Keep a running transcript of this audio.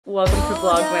Welcome to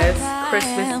Vlogmas,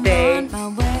 Christmas Day. Okay.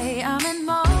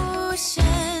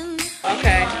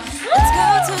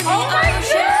 Oh my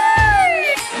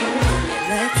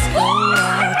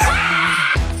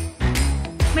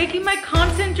God! Making my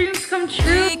content dreams come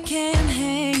true.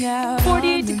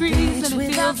 48 degrees and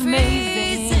it feels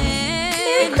amazing.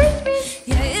 Merry Christmas!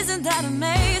 Yeah, isn't that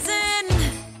amazing?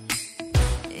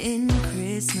 In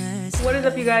Christmas. What is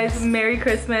up, you guys? Merry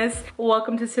Christmas.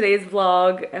 Welcome to today's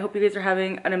vlog. I hope you guys are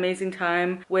having an amazing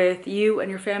time with you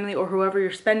and your family or whoever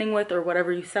you're spending with or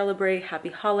whatever you celebrate. Happy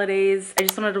holidays. I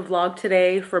just wanted to vlog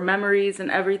today for memories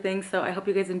and everything, so I hope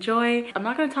you guys enjoy. I'm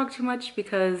not gonna talk too much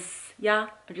because yeah,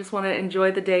 I just want to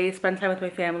enjoy the day, spend time with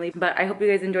my family. But I hope you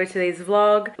guys enjoy today's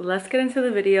vlog. Let's get into the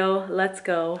video. Let's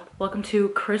go. Welcome to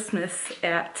Christmas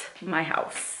at my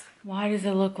house. Why does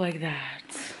it look like that?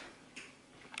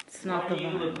 It's not the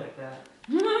vibe. Look like that?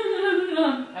 I'm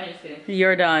just kidding.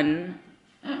 You're done.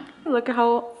 Look at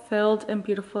how filled and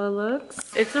beautiful it looks.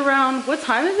 It's around, what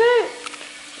time is it?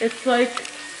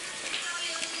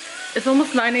 It's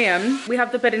almost 9 a.m. We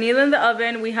have the pernil in the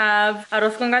oven. We have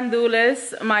arroz con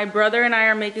gandules. My brother and I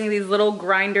are making these little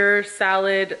grinder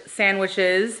salad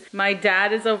sandwiches. My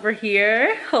dad is over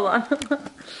here. Hold on.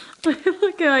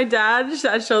 Look at my dad.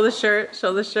 Show the shirt.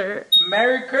 Show the shirt.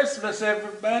 Merry Christmas,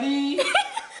 everybody.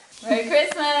 Merry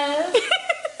Christmas.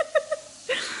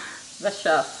 The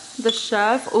chef. The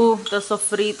chef. Ooh, the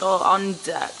sofrito on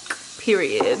deck.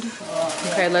 Period.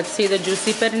 Okay, let's see the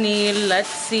juicy pernil. Let's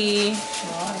see.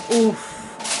 Oof.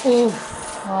 Oof.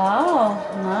 Wow,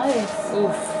 nice.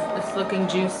 Oof. It's looking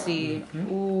juicy.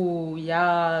 Ooh,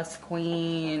 yes,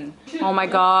 queen. Oh my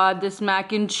God, this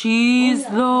mac and cheese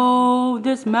though.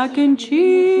 This mac and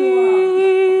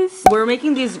cheese. We're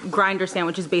making these grinder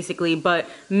sandwiches basically, but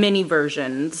mini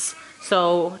versions.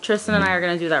 So Tristan and I are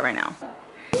gonna do that right now.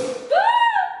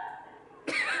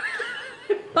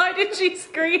 Why did she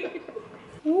scream?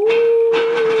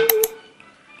 Ooh.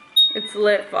 It's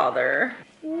lit, father.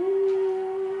 Ooh.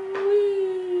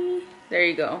 There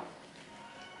you go.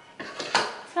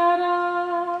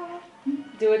 Ta-da!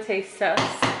 Do a taste test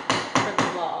for the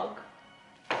vlog.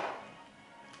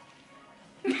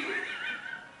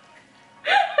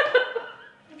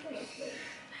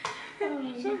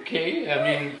 It's okay, I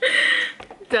mean...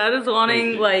 Dad is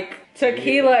wanting like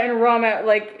tequila and rum at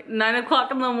like 9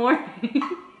 o'clock in the morning.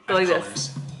 Like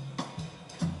this.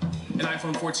 An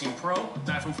iPhone 14 Pro,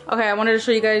 Okay, I wanted to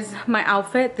show you guys my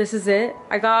outfit. This is it.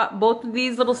 I got both of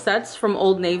these little sets from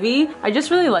Old Navy. I just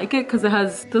really like it because it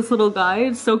has this little guy.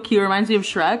 It's so cute. Reminds me of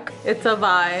Shrek. It's a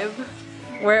vibe.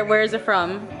 Where is it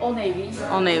from? Old Navy.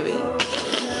 Old Navy.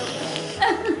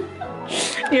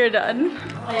 You're done.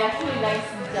 I actually like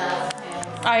Dad's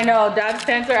pants. I know, Dad's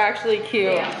pants are actually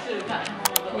cute. Yeah, I should have gotten one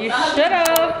of those. You should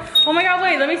have. Oh my God,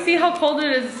 wait, let me see how cold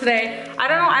it is today. I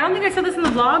don't know, I don't think I said this in the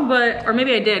vlog, but, or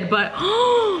maybe I did, but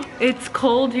it's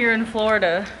cold here in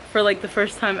Florida for like the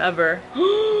first time ever.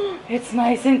 It's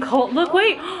nice and cold. Look,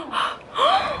 wait.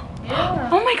 Yeah.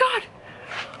 Oh my God.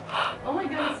 Oh my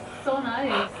God, it's so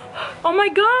nice. Oh my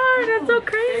God, that's so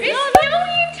crazy. It's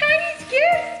Tony's Chinese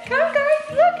gifts. Come guys,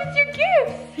 look, it's your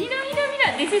gifts. Mira.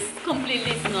 This is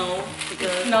completely snow.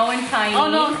 Because... Snow and tiny. Oh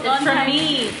no, it's for tiny.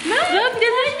 me. No, Look,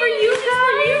 this is for you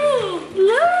guys.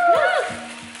 Look.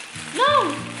 No.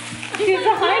 She's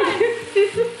behind you.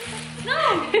 No.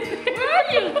 Where are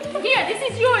you? Here, this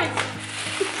is yours.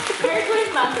 Merry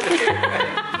Christmas.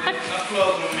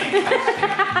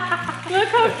 Look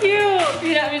how cute.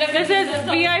 This is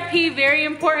VIP, very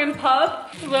important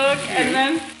pup. Look, and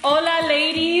then hola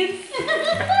ladies.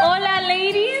 Hola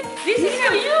ladies. This is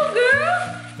for you,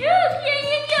 girl. Look,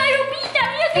 yeah, Romita,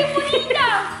 mira qué bonita.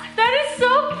 That is so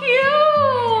cute.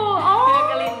 Mira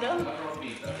qué lindo.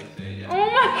 Oh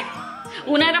my God.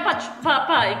 Una era para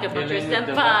Tristan,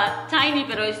 para Tiny,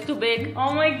 pero it's too big.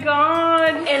 Oh my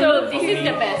God. And So look, this is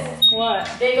the best. what?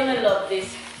 They're gonna love this.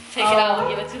 Take it out and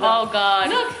give it to them. Oh God.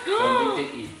 Look.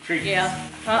 Yeah.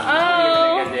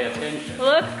 Uh-oh.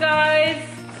 Look, guys.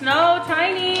 Snow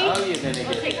Tiny. Oh, you're gonna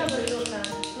get Take out the little one.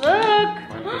 Look.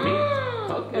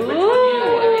 Okay, Ooh, which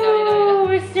one do you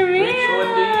want? Mr. Man. Which one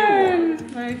do you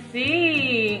want? Let's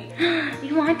see.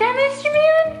 You want that, Mr.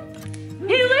 Man?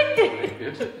 He licked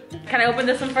it. Can I open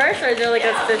this one first, or is there like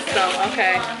a system?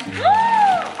 Okay.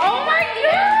 Oh my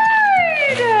God.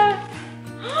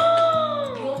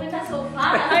 You opened that so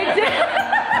fast. I did.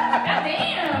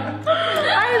 Damn.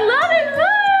 I love it.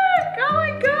 Look. Oh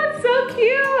my God, so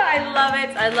cute. I love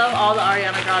it. I love all the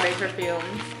Ariana Grande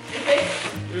perfumes.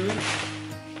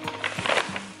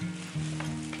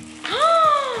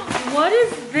 What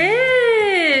is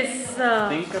this?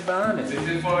 Think about it. This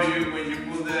is for you when you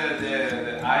put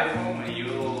the iPhone and you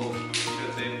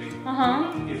take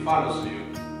It follows you.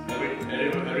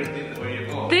 Everything where you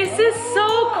go. This is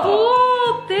so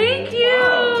cool. Thank you.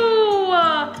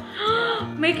 Wow.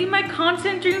 Making my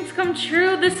content dreams come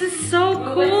true. This is so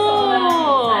cool.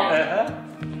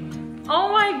 Oh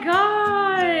my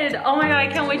god. Oh my god, I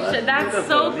can't wait to that's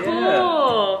so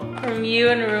cool. Yeah. From you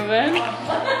and Ruben.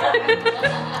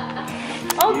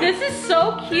 Oh, this is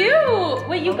so cute.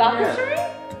 Wait, you got this for me?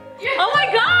 Oh my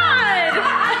god.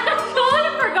 I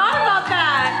totally forgot about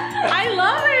that. I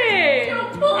love it.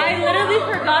 I literally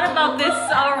forgot about this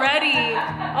already.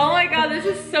 Oh my god, this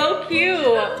is so cute.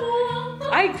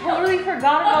 I totally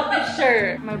forgot about this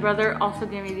shirt. My brother also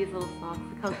gave me these little socks.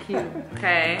 Look how cute.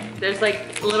 Okay, there's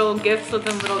like little gifts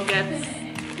within little gifts.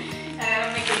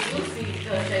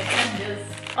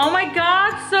 Oh my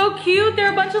god, so cute.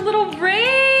 They're a bunch of little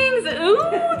rings. Ooh,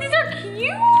 these are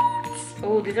cute.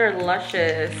 Oh, these are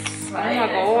luscious. Oh my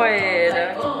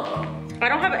god. I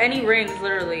don't have any rings,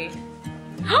 literally.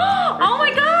 Oh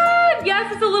my god!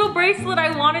 Yes, it's a little bracelet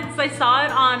I wanted since I saw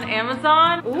it on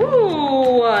Amazon.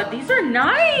 Ooh, these are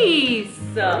nice.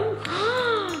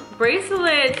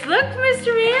 Bracelets. Look,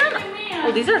 Mr. Man.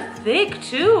 Oh, these are thick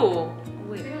too.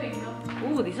 Wait.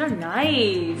 Ooh, these are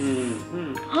nice.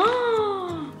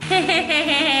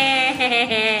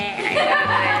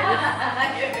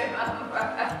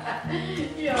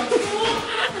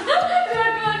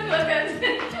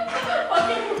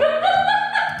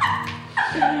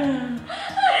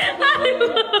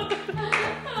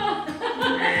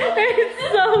 It's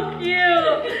so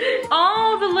cute.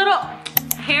 Oh, the little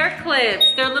hair clips.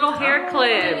 They're little hair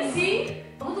clips.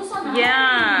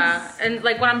 Yeah, and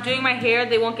like when I'm doing my hair,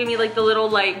 they won't give me like the little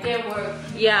like.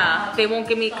 Yeah, they won't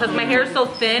give me because my hair is so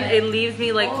thin. It leaves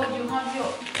me like.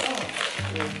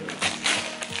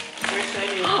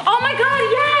 Oh my god!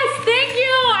 Yes, thank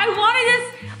you.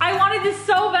 I wanted this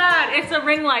so bad. It's a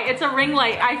ring light. It's a ring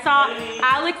light. I saw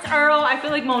Alex Earl. I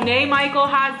feel like Monet Michael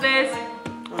has this.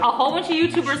 A whole bunch of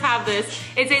YouTubers have this.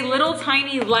 It's a little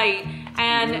tiny light,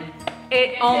 and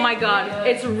it. Oh my god,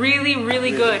 it's really,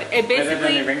 really good. It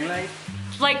basically. Ring light?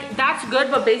 Like that's good,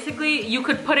 but basically you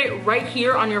could put it right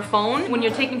here on your phone when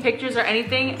you're taking pictures or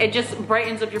anything. It just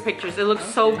brightens up your pictures. It looks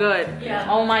so good. Yeah.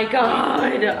 Oh my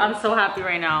god, I'm so happy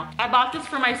right now. I bought this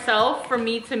for myself, from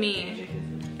me to me,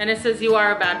 and it says you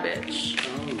are a bad bitch.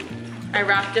 I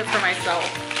wrapped it for myself.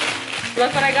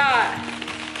 Look what I got.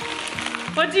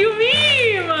 What do you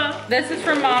mean? This is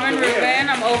from Mom and Ruben.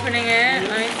 I'm opening it.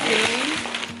 Nice see.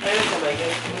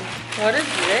 What is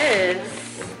this?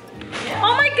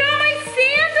 Oh my god, my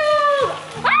sandals!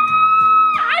 Ah!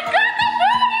 I got the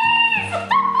booties!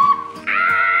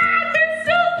 They're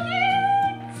so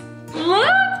cute!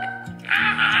 Look!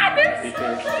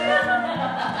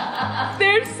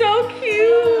 They're so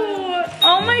cute!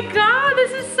 Oh my god,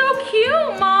 this is so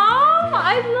cute, Mom!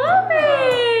 I love it!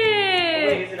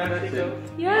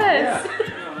 Yes!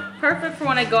 Perfect for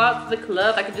when I go out to the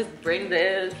club. I could just bring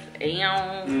this. Or you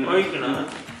cannot.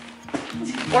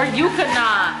 Or you could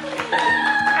not.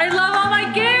 I love all my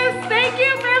gifts. Thank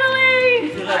you,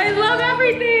 family. I love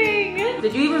everything.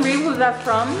 Did you even read who that's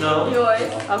from? No.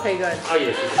 Yours. Okay, good. Oh,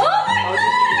 yes. Oh my god!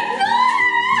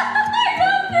 I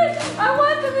love this. I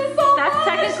wanted this so much. That's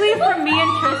technically from me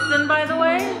and Tristan, by the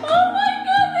way. Oh my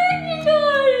god, thank you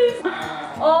guys.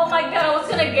 Oh my god, I was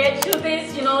gonna get you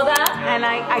this, you know that? And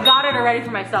I got it already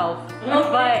for myself.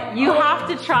 But you have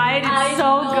to try it. It's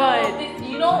so good.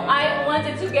 You know, I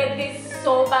wanted to get this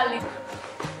so badly.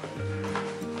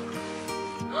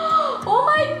 Oh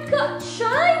my god,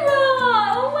 Shira!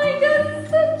 Oh my god, it's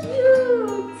so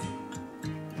cute!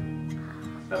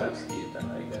 Oh, that's cute. I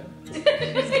like that.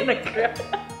 She's gonna cry.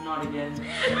 Not again.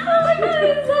 Oh my god,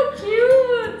 it's so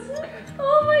cute!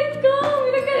 Oh my god,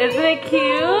 look at Isn't it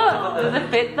cute? Does it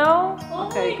fit though?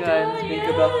 Oh Okay, my good. God, Think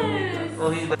about the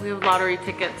yes. We have lottery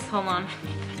tickets. Hold on.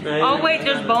 Oh wait,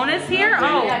 there's bonus here?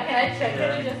 Oh. Yeah, can I check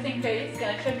it just in case? Can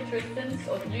I check Tristan's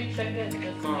or you check it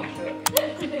just to make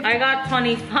sure? I got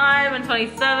 25 and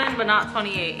 27, but not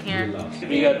 28 here.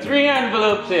 We got 3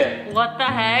 envelopes here. What the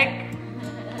heck?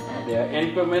 They are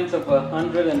increments of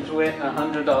 $100 and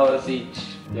 $100 each.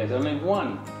 There's only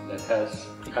one that has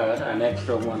an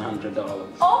extra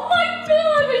 $100. Oh my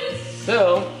god!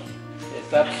 So,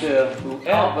 it's up to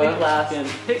whoever can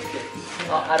pick it.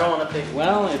 I don't want to pick.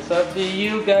 Well, it's up to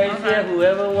you guys here,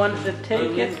 whoever wants to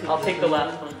take it. I'll take the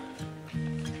last one.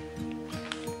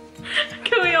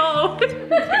 Can we all open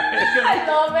it? I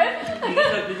love it! You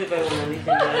can check this if I want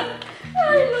anything. I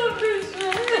love this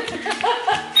one!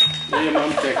 Let your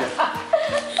mom check it.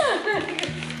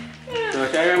 No,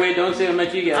 Shira, wait, don't say how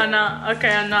much you get. I'm not. Okay,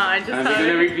 I'm not. I just And thought we're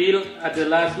gonna reveal at the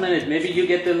last minute. Maybe you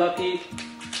get the lucky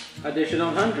additional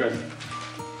 100.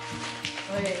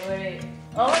 Wait.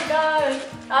 Oh my gosh.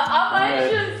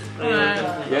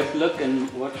 Just look and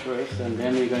watch first, and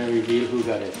then we're gonna reveal who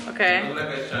got it. Okay. Look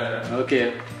like a child.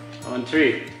 Okay, on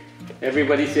 3.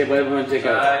 Everybody say what everyone check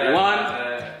out.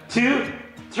 1, 2,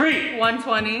 3.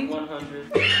 120. 100.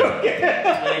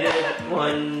 Negative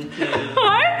 1, 2.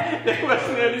 What?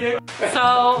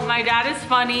 So my dad is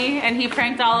funny and he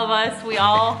pranked all of us. We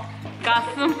all got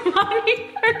some money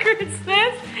for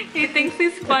Christmas. He thinks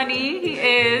he's funny. He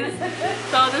is.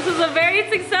 So this is a very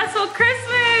successful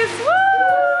Christmas. Woo!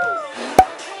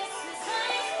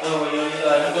 Oh, we only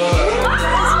got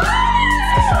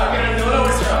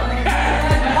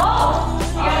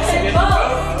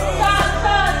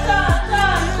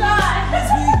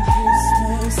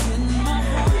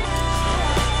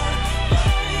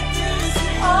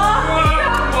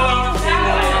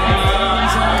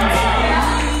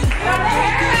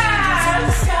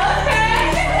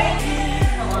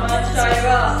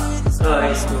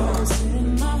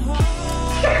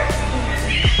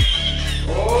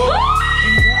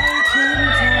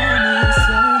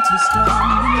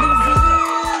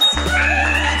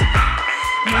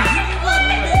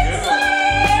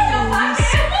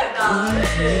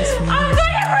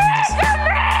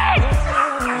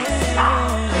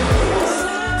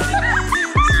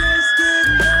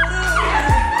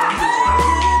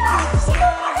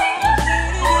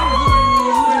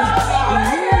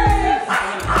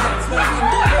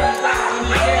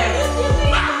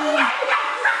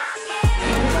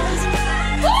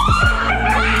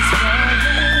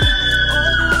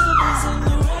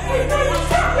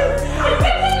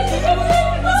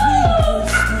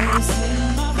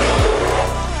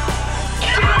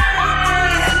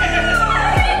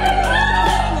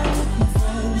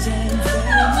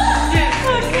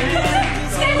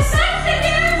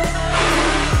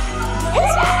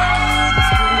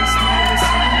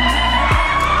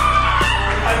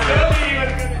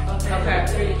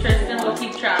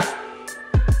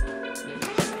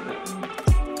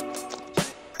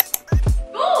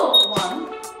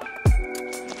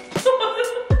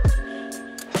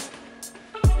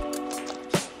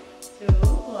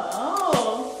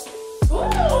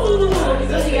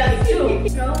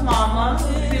Go, Mama.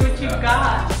 Let's see what you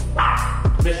got.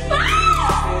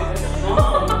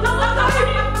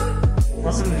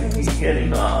 He's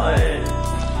getting on.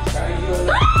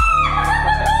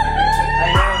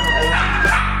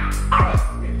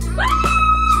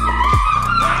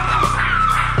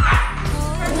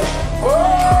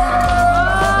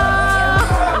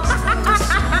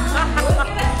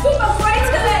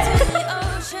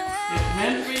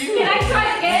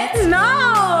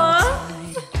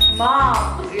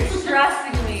 Mom, you're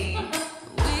stressing me.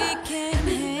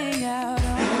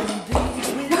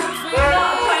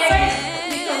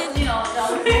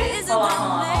 Hold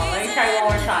on. Let me try one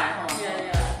more time.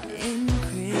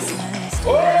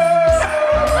 Hold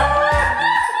on.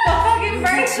 The fucking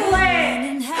bracelet.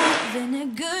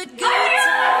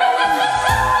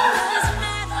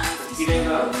 You didn't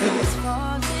go?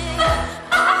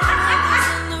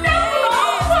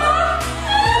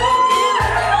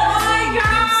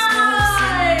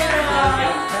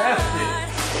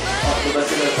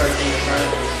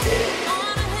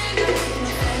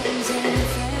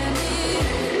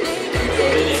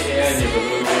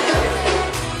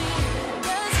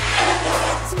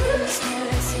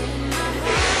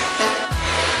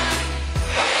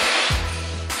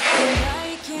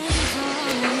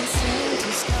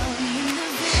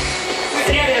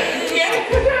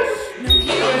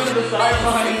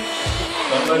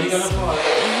 Somebody gonna fall.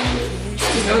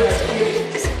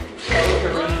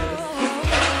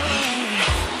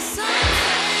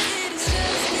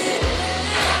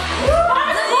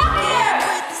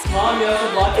 Mom, you have to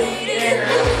block it.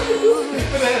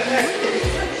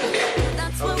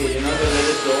 Okay, you know the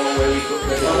little door where we put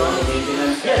the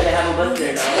maintenance? Yeah, they have a bus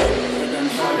there now.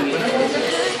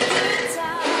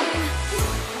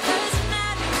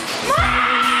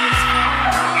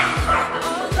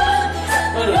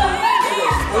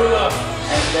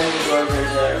 And then we go over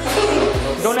there.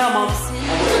 Go now, Mom.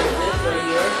 And this right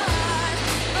here.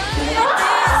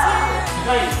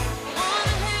 Nice.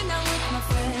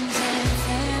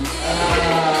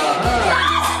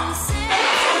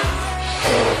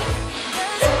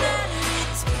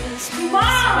 Mom!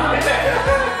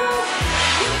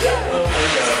 Oh my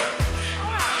god.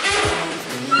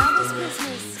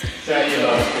 Sad you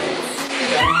love.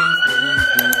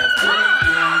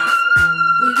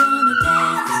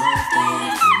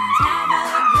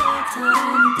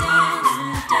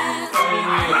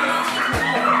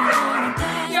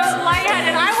 Yo,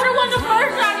 lightheaded. I would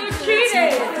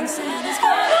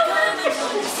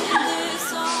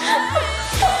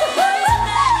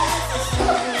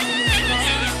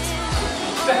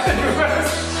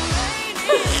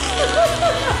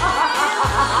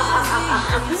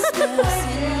After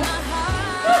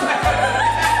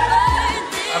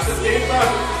Tik Tok.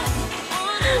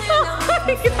 Oh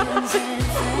my god.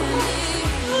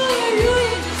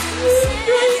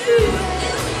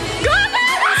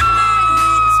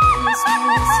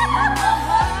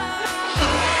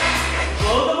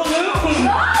 Blow the balloon!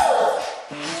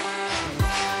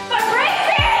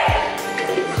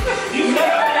 You touched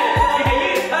it!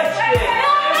 You touched it!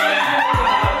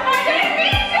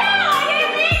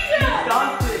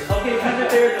 Stopped it! Okay, put it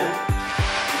there then.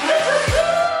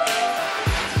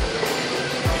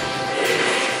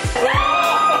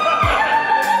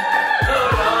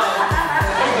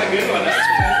 That was a good one.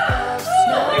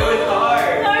 It was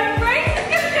hard.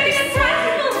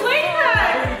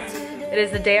 It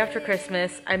is the day after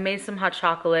Christmas. I made some hot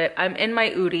chocolate. I'm in my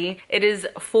Udi. It is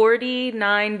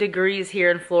 49 degrees here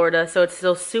in Florida, so it's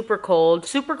still super cold.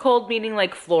 Super cold meaning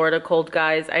like Florida cold,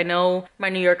 guys. I know my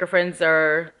New Yorker friends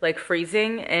are like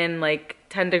freezing in like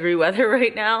 10-degree weather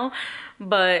right now,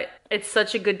 but it's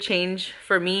such a good change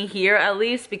for me here, at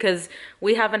least, because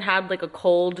we haven't had like a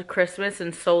cold Christmas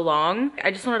in so long.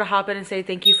 I just wanted to hop in and say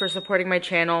thank you for supporting my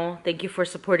channel. Thank you for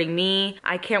supporting me.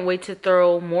 I can't wait to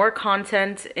throw more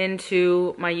content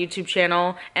into my YouTube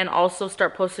channel and also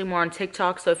start posting more on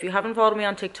TikTok. So if you haven't followed me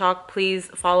on TikTok, please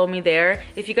follow me there.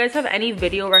 If you guys have any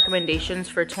video recommendations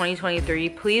for 2023,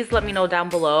 please let me know down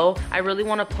below. I really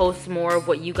want to post more of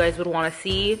what you guys would want to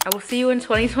see. I will see you in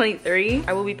 2023.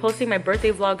 I will be posting my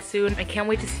birthday vlog soon. I can't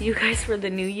wait to see you guys for the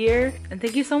new year. And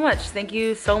thank you so much. Thank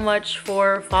you so much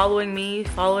for following me,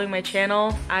 following my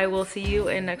channel. I will see you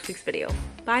in next week's video.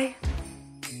 Bye.